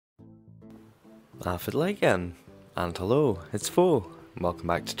Fiddle again, and hello, it's Fo. Welcome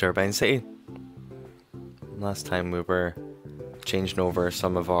back to Turbine City. Last time we were changing over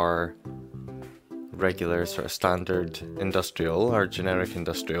some of our regular sort of standard industrial, our generic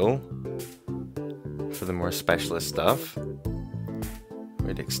industrial, for the more specialist stuff.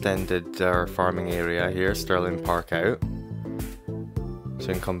 We'd extended our farming area here, Sterling Park, out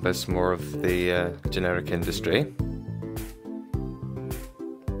to encompass more of the generic industry.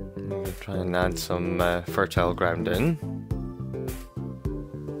 Try and add some fertile ground in.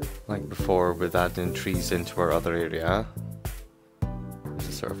 Like before with adding trees into our other area. It's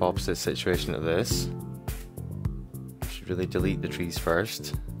a sort of opposite situation to this. We should really delete the trees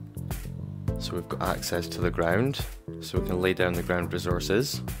first, so we've got access to the ground, so we can lay down the ground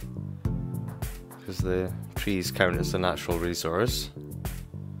resources, because the trees count as a natural resource.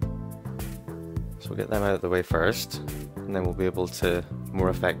 So we'll get them out of the way first, and then we'll be able to more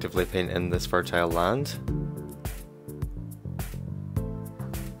effectively paint in this fertile land.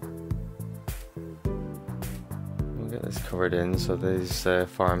 We'll get this covered in so these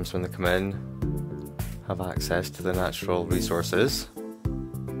farms, when they come in, have access to the natural resources.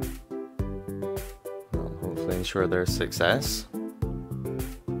 That'll hopefully ensure their success. And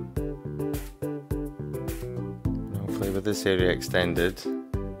hopefully with this area extended,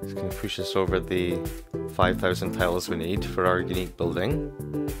 it's going to push us over the 5,000 tiles we need for our unique building.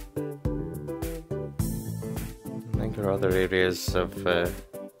 I think our other areas of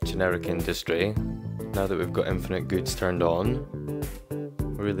generic industry, now that we've got infinite goods turned on,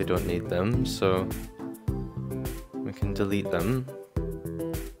 we really don't need them, so we can delete them.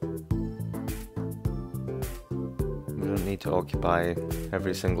 We don't need to occupy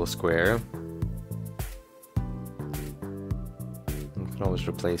every single square. We can always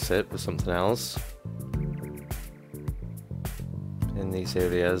replace it with something else. In these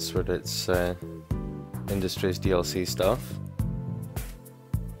areas where it's Industries DLC stuff,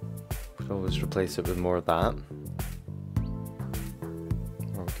 we could always replace it with more of that,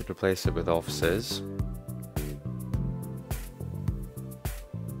 or we could replace it with offices.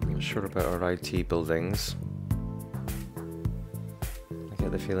 I'm not sure about our IT buildings. I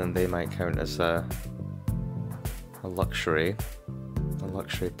get the feeling they might count as a luxury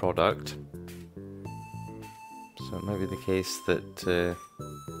product. So it might be the case that the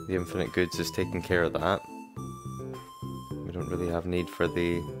infinite goods is taking care of that. We don't really have need for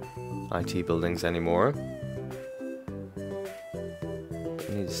the IT buildings anymore. But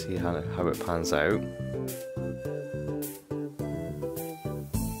we need to see how it pans out.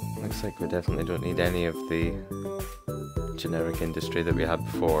 Looks like we definitely don't need any of the generic industry that we had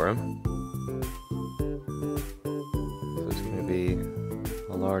before. So it's going to be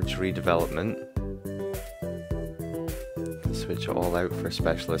a large redevelopment. Switch it all out for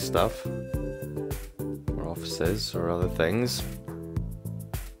specialist stuff, or offices, or other things.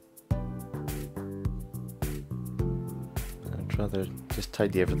 I'd rather just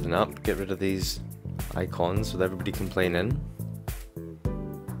tidy everything up, get rid of these icons with everybody complaining.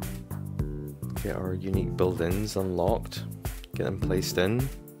 Get our unique buildings unlocked, get them placed in,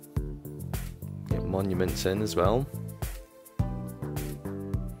 get monuments in as well.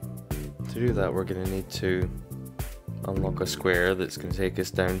 To do that, we're going to need to unlock a square that's going to take us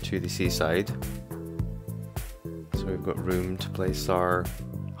down to the seaside, so we've got room to place our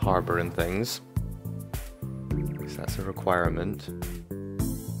harbour and things, because that's a requirement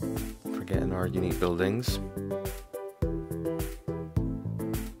for getting our unique buildings.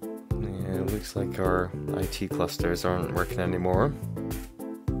 Yeah, it looks like our IT clusters aren't working anymore.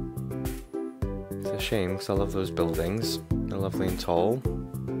 It's a shame, because I love those buildings, they're lovely and tall,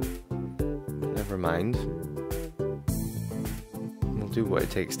 but never mind. Do what it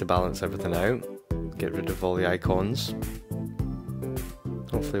takes to balance everything out, get rid of all the icons.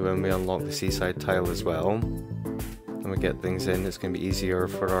 Hopefully when we unlock the seaside tile as well, and we get things in, it's going to be easier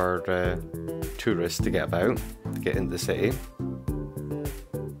for our tourists to get about, to get into the city.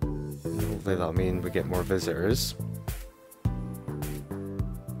 And hopefully that'll mean we get more visitors. So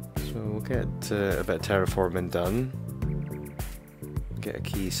we'll get a bit of terraforming done, get a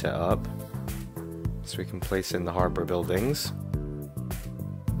quay set up, so we can place in the harbour buildings.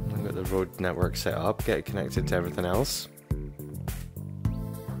 Get the road network set up, get it connected to everything else.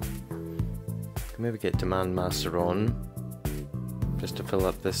 Can maybe get Demand Master on, just to fill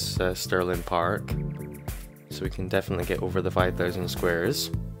up this Sterling Park, so we can definitely get over the 5,000 squares.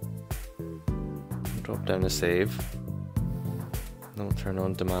 Drop down a save, then we'll turn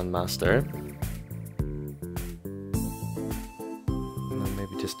on Demand Master, and then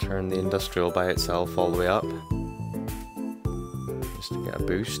maybe just turn the industrial by itself all the way up. to get a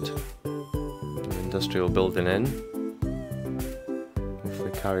boost. An industrial building in.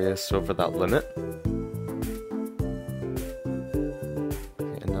 Hopefully carry us over that limit.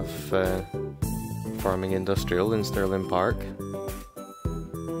 Get enough farming industrial in Sterling Park.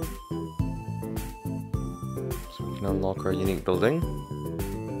 So we can unlock our unique building.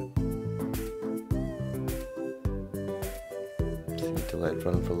 Just need to let it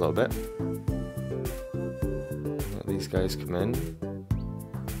run for a little bit. Let these guys come in.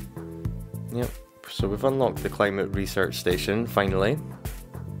 Yep, so we've unlocked the climate research station finally.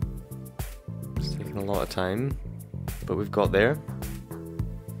 It's taken a lot of time, but we've got there.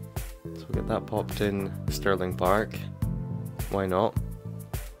 So we'll get that popped in Sterling Park. Why not?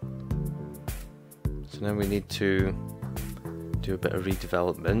 So now we need to do a bit of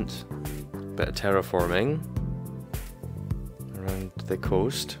redevelopment, a bit of terraforming around the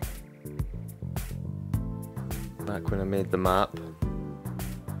coast. Back when I made the map,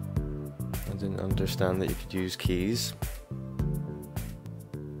 I didn't understand that you could use keys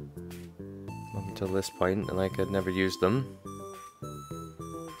up until this point, and like I'd never used them.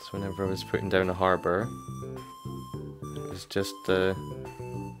 So whenever I was putting down a harbour, it was just the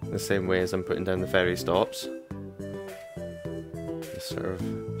same way as I'm putting down the ferry stops. Just sort of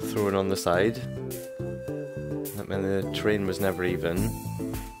throwing on the side. That meant the terrain was never even.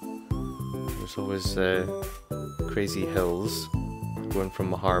 There was always crazy hills going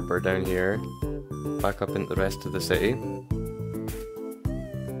from the harbour down here back up into the rest of the city,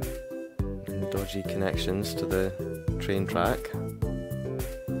 and dodgy connections to the train track.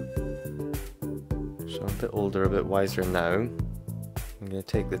 So I'm a bit older, a bit wiser now. I'm going to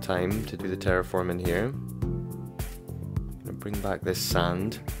take the time to do the terraforming here. I'm going to bring back this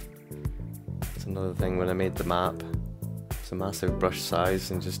sand. That's another thing when I made the map. It's a massive brush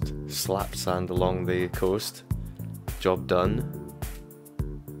size and just slapped sand along the coast. Job done.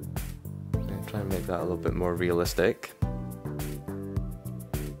 Try and make that a little bit more realistic.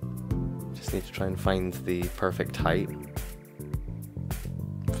 Just need to try and find the perfect height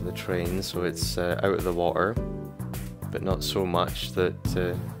for the train so it's out of the water, but not so much that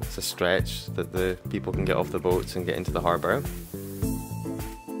it's a stretch that the people can get off the boats and get into the harbour. So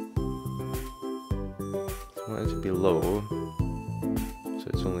I want it to be low, so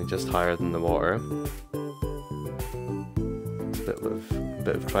it's only just higher than the water. It's a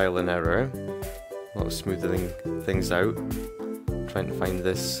bit of trial and error. A lot of smoothing things out, trying to find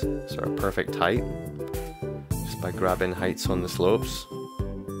this sort of perfect height, just by grabbing heights on the slopes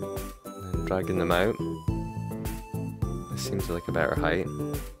and dragging them out. This seems like a better height,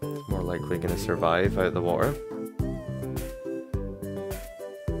 it's more likely going to survive out of the water.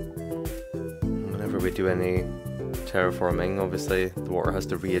 Whenever we do any terraforming, obviously the water has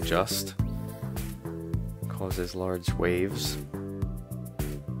to readjust, causes large waves.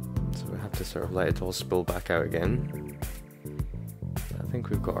 To sort of let it all spill back out again. I think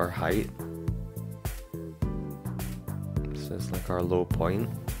we've got our height. This is like our low point.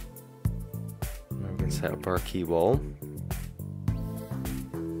 Now we can set up our quay wall.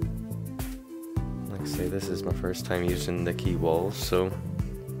 Like I say, this is my first time using the quay wall, so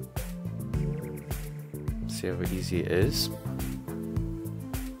see how easy it is.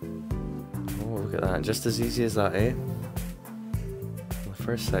 Oh, look at that, just as easy as that, eh?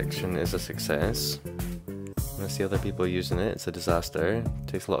 First section is a success. When I see other people using it, it's a disaster. It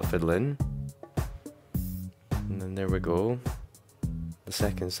takes a lot of fiddling. And then there we go. The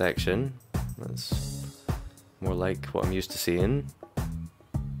second section, that's more like what I'm used to seeing.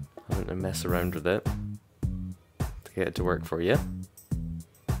 Having to mess around with it to get it to work for you.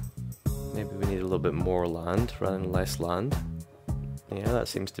 Maybe we need a little bit more land rather than less land. Yeah, that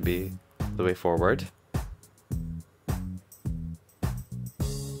seems to be the way forward.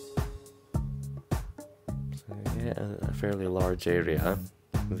 A fairly large area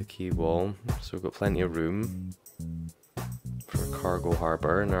with a quay wall, so we've got plenty of room for a cargo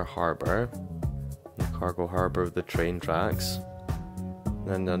harbour in our harbour, the cargo harbour of the train tracks, and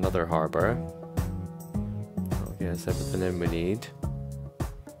then another harbour. That'll get us everything in we need,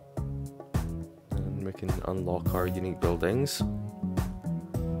 and we can unlock our unique buildings, and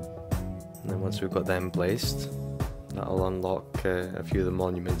then once we've got them placed, that'll unlock a few of the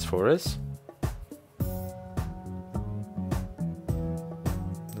monuments for us.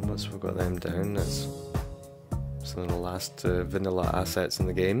 Once we've got them down, that's some of the last vanilla assets in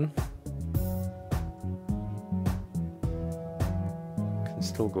the game. Can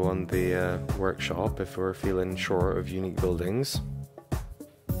still go on the workshop if we're feeling short of unique buildings.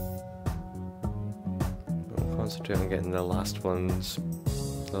 But we'll concentrate on getting the last ones,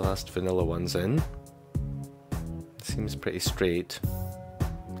 the last vanilla ones in. It seems pretty straight.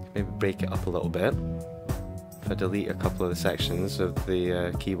 maybe break it up a little bit. If I delete a couple of the sections of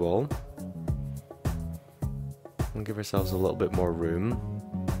the quay wall, and give ourselves a little bit more room,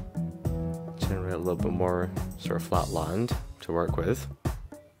 generate a little bit more sort of flat land to work with.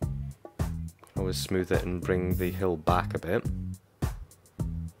 Always smooth it and bring the hill back a bit.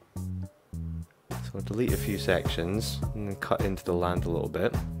 So I'll delete a few sections and then cut into the land a little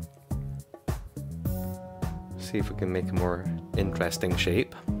bit. See if we can make a more interesting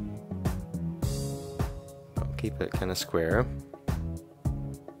shape. I'll keep it kind of square.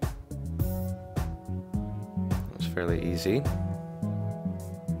 That's fairly easy.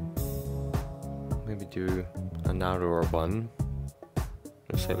 Maybe do a narrower one,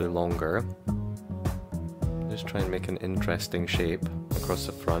 or slightly longer. Just try and make an interesting shape across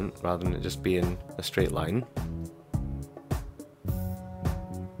the front rather than it just being a straight line.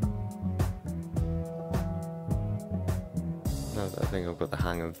 Now that I think I've got the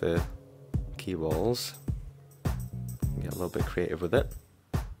hang of the quay walls, get a little bit creative with it.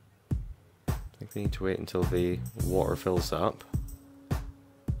 I think we need to wait until the water fills up.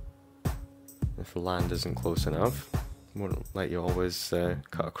 If the land isn't close enough, it won't let you always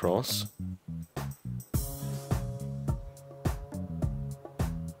cut across.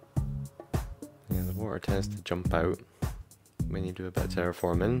 Water tends to jump out when you do a bit of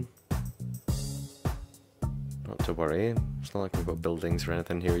terraforming. Not to worry, it's not like we've got buildings or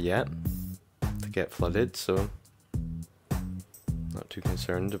anything here yet to get flooded, so not too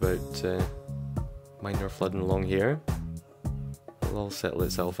concerned about minor flooding along here. It'll all settle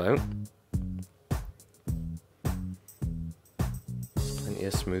itself out. Plenty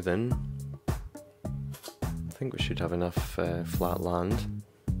of smoothing. I think we should have enough flat land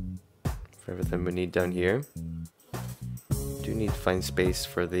for everything we need down here. Do need to find space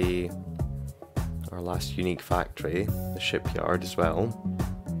for our last unique factory, the shipyard as well.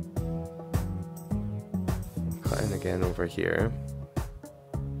 Cut in again over here.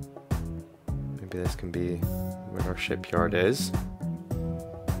 Maybe this can be where our shipyard is. Now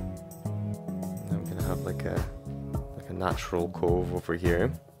we're gonna have like a natural cove over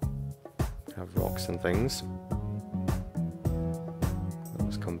here. Have rocks and things.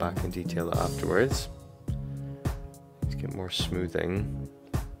 Come back and detail it afterwards. Let's get more smoothing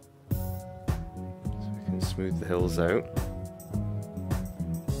so we can smooth the hills out.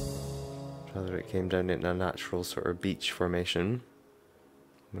 Rather it came down in a natural sort of beach formation,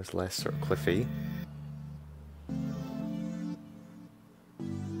 it was less sort of cliffy.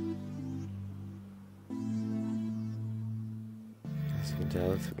 As you can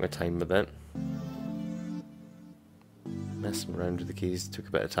tell, I took my time with it. Messing around with the keys took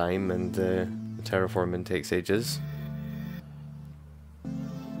a bit of time, and the terraforming takes ages.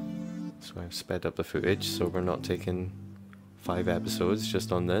 So I've sped up the footage so we're not taking 5 episodes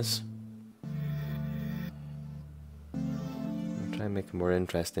just on this. I'll try and make a more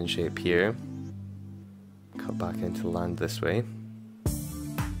interesting shape here. Cut back into the land this way.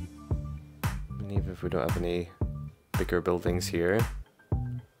 And even if we don't have any bigger buildings here,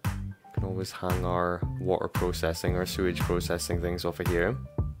 always hang our water processing, our sewage processing things off of here.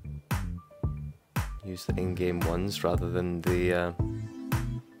 Use the in-game ones rather than the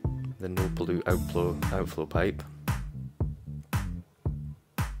no pollute outflow pipe.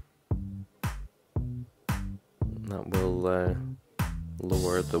 That will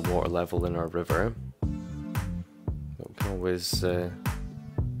lower the water level in our river. But we can always do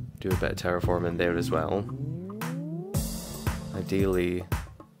a bit of terraforming there as well. Ideally,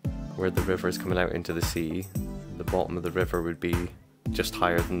 where the river is coming out into the sea, the bottom of the river would be just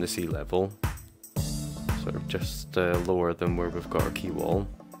higher than the sea level, sort of just lower than where we've got our quay wall.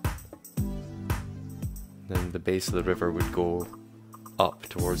 Then the base of the river would go up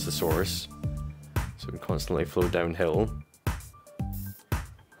towards the source, so it would constantly flow downhill.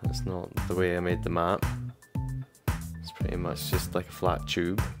 That's not the way I made the map. It's pretty much just like a flat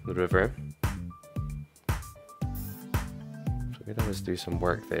tube, the river. We could always do some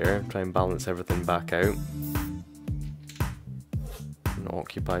work there, try and balance everything back out. And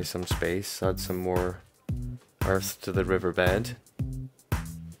occupy some space, add some more earth to the riverbed.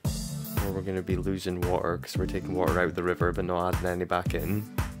 Or we're going to be losing water because we're taking water out of the river but not adding any back in.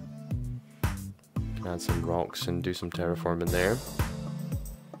 Can add some rocks and do some terraforming there.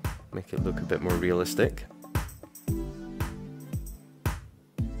 Make it look a bit more realistic. So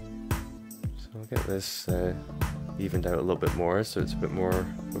I'll get this evened out a little bit more so it's a bit more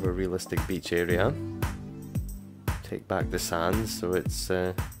of a realistic beach area. Take back the sand so it's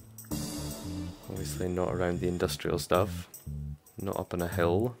obviously not around the industrial stuff, not up on a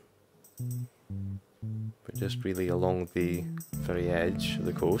hill, but just really along the very edge of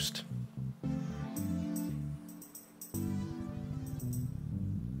the coast.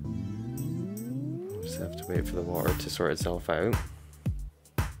 Just have to wait for the water to sort itself out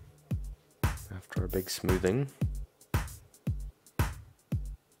after a big smoothing.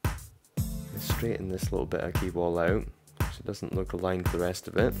 Straighten this little bit of quay wall out so it doesn't look aligned with the rest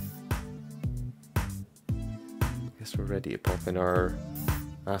of it. Guess we're ready to pop in our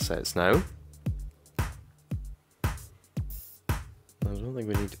assets now. I don't think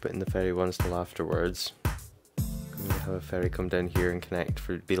we need to put in the ferry ones till afterwards. I'm going to have a ferry come down here and connect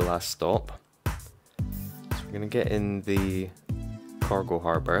for be the last stop. So we're going to get in the cargo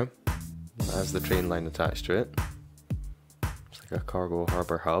harbour. It has the train line attached to it. It's like a cargo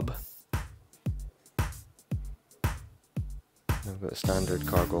harbour hub. I've got a standard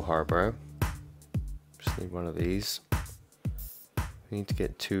cargo harbour. Just need one of these. We need to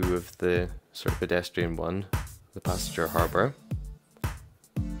get two of the sort of pedestrian one, the passenger harbour.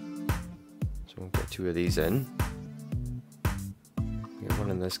 So we'll get two of these in. Get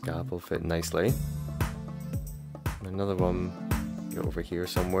one in this gap, will fit nicely. And another one get over here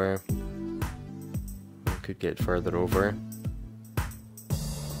somewhere. We could get further over.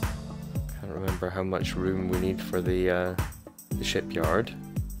 Can't remember how much room we need for the shipyard.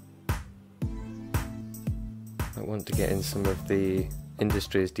 I want to get in some of the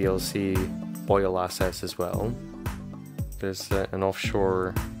Industries DLC oil assets as well. There's an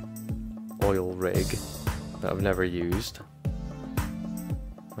offshore oil rig that I've never used.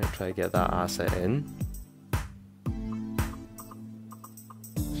 Might try to get that asset in.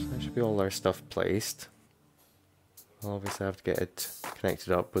 So that should be all our stuff placed. I'll obviously have to get it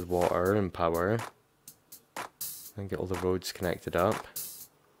connected up with water and power. And get all the roads connected up.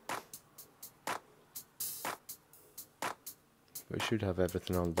 We should have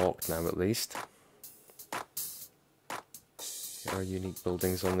everything unlocked now at least. Get our unique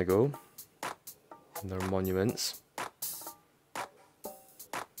buildings on the go. And their monuments.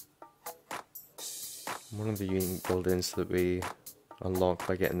 One of the unique buildings that we unlock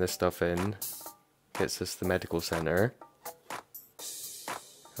by getting this stuff in gets us the medical centre.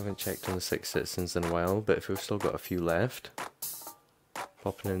 Haven't checked on the 6 citizens in a while, but if we've still got a few left,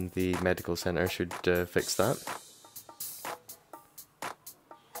 popping in the medical centre should fix that.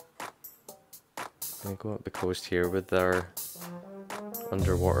 Gonna go up the coast here with our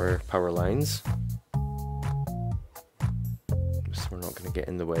underwater power lines, so we're not going to get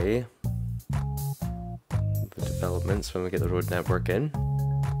in the way of the developments when we get the road network in.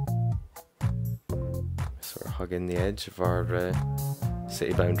 Sort of hug in the edge of our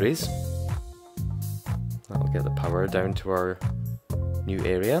city boundaries. That'll get the power down to our new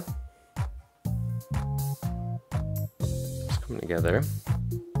area. It's coming together.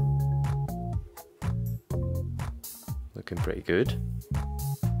 Looking pretty good.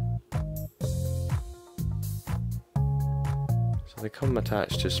 So they come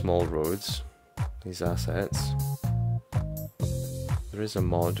attached to small roads, these assets. There is a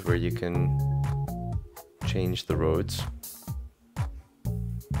mod where you can change the roads.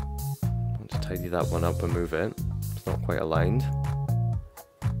 Tidy that one up and move it. It's not quite aligned.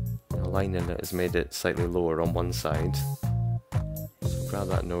 Aligning it has made it slightly lower on one side. So grab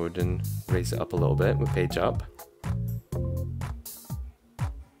that node and raise it up a little bit with page up.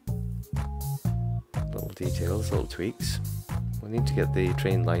 Little details, little tweaks. We'll need to get the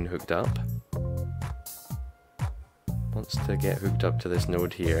train line hooked up. Wants to get hooked up to this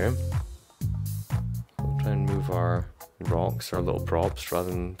node here. We'll try and move our rocks, our little props,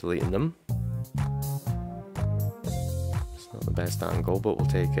 rather than deleting them. Not the best angle, but we'll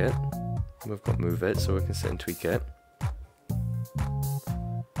take it. We've got move it, so we can sit and tweak it.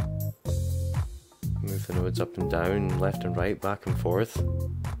 Move the nodes up and down, left and right, back and forth.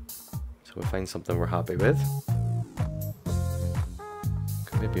 So we find something we're happy with.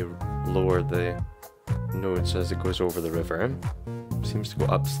 Could maybe lower the nodes as it goes over the river. Seems to go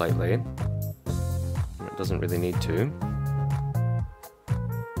up slightly. It doesn't really need to.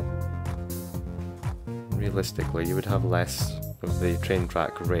 Realistically, you would have less of the train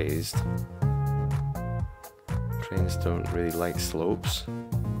track raised. Trains don't really like slopes.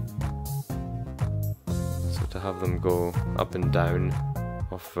 So to have them go up and down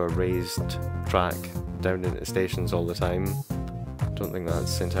off a raised track down into stations all the time, I don't think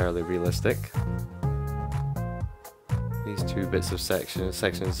that's entirely realistic. These two bits of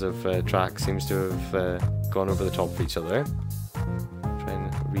sections of track seems to have gone over the top of each other. Try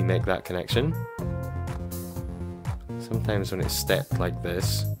and remake that connection. Sometimes when it's stepped like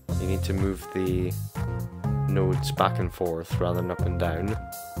this, you need to move the nodes back and forth rather than up and down.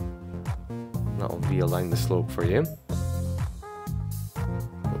 that'll realign the slope for you.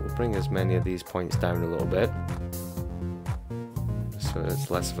 But we'll bring as many of these points down a little bit, so it's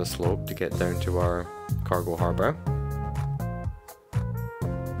less of a slope to get down to our cargo harbour.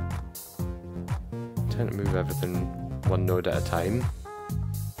 Tend to move everything one node at a time.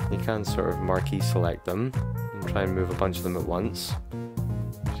 You can sort of marquee select them and try and move a bunch of them at once.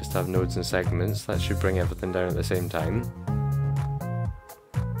 Just have nodes and segments, that should bring everything down at the same time.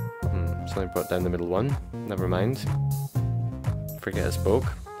 So I brought down the middle one, never mind. Forget I spoke.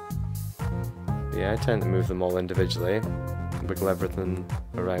 But yeah, I tend to move them all individually, wiggle everything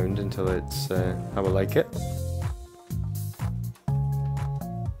around until it's how I like it.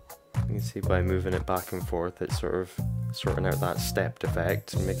 You can see by moving it back and forth, it's sort of sorting out that stepped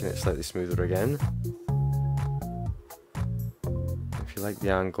effect and making it slightly smoother again. If you like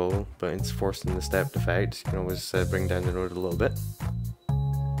the angle, but it's forcing the stepped effect, you can always bring down the node a little bit.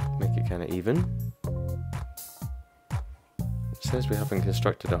 Make it kind of even. It says we haven't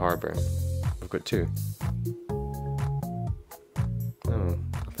constructed a harbour. We've got two. Oh,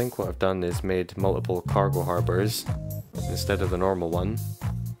 I think what I've done is made multiple cargo harbours instead of the normal one.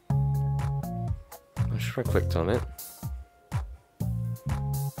 I'm sure I clicked on it.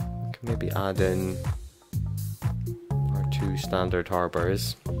 I can maybe add in our two standard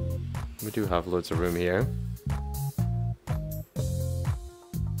harbours. We do have loads of room here.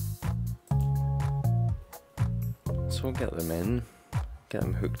 So we'll get them in, get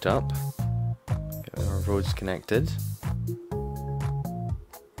them hooked up, get our roads connected.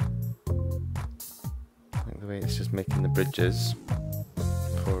 I like the way it's just making the bridges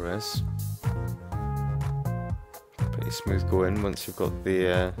for us. Pretty smooth going once you've got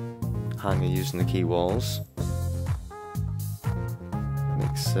the hang of using the quay walls.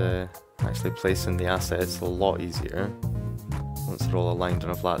 Makes actually placing the assets a lot easier once they're all aligned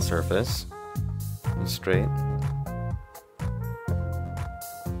on a flat surface and straight.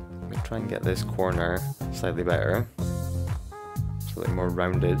 Try and get this corner slightly better, slightly more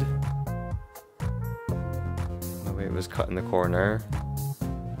rounded. The way it was cut in the corner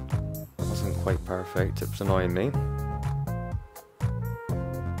wasn't quite perfect, it was annoying me. I'm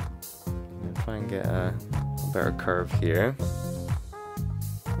gonna try and get a better curve here.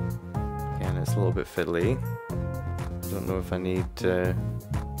 Again, it's a little bit fiddly. I don't know if I need to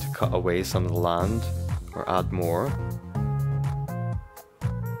cut away some of the land or add more.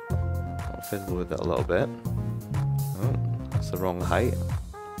 Fiddle with it a little bit. Oh, that's the wrong height.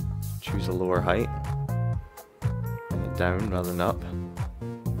 Choose a lower height. Bring it down rather than up.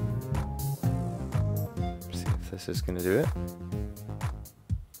 See if this is going to do it.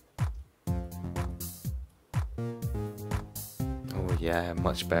 Oh yeah,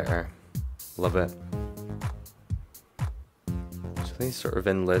 much better. Love it. So these sort of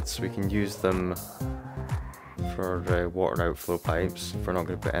inlets, we can use them for water outflow pipes if we're not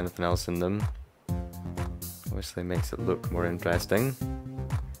going to put anything else in them. Obviously makes it look more interesting,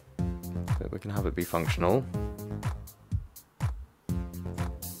 but we can have it be functional.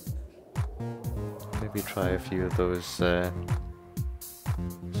 Maybe try a few of those sort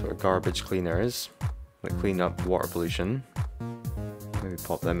of garbage cleaners that clean up water pollution. Maybe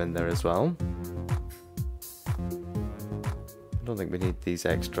pop them in there as well. I don't think we need these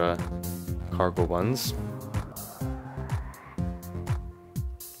extra cargo ones.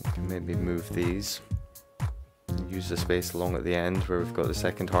 Maybe move these and use the space along at the end where we've got the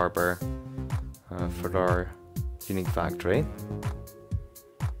second harbour for our unique factory.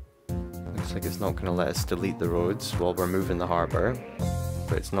 Looks like it's not going to let us delete the roads while we're moving the harbour,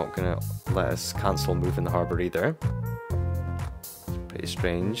 but it's not going to let us cancel moving the harbour either. It's pretty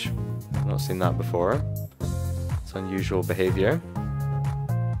strange. I've not seen that before. It's unusual behaviour.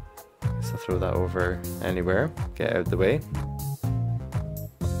 Guess I'll throw that over anywhere, get out of the way.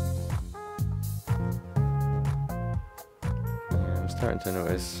 Starting to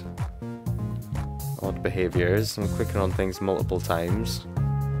notice odd behaviours. I'm clicking on things multiple times.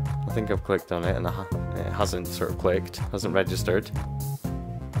 I think I've clicked on it and it hasn't sort of clicked, hasn't registered.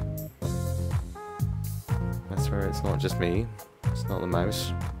 That's where it's not just me, it's not the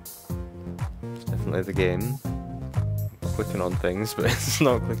mouse. It's definitely the game. I'm clicking on things, but it's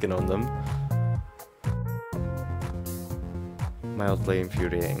not clicking on them. Mildly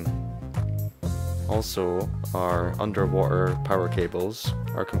infuriating. Also, our underwater power cables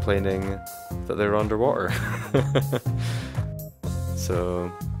are complaining that they're underwater. So,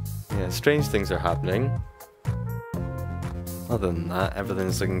 yeah, strange things are happening. Other than that,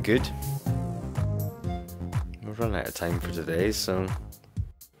 everything's looking good. We've run out of time for today, so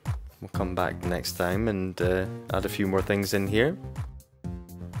we'll come back next time and add a few more things in here.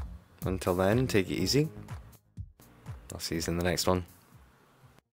 Until then, take it easy. I'll see you in the next one.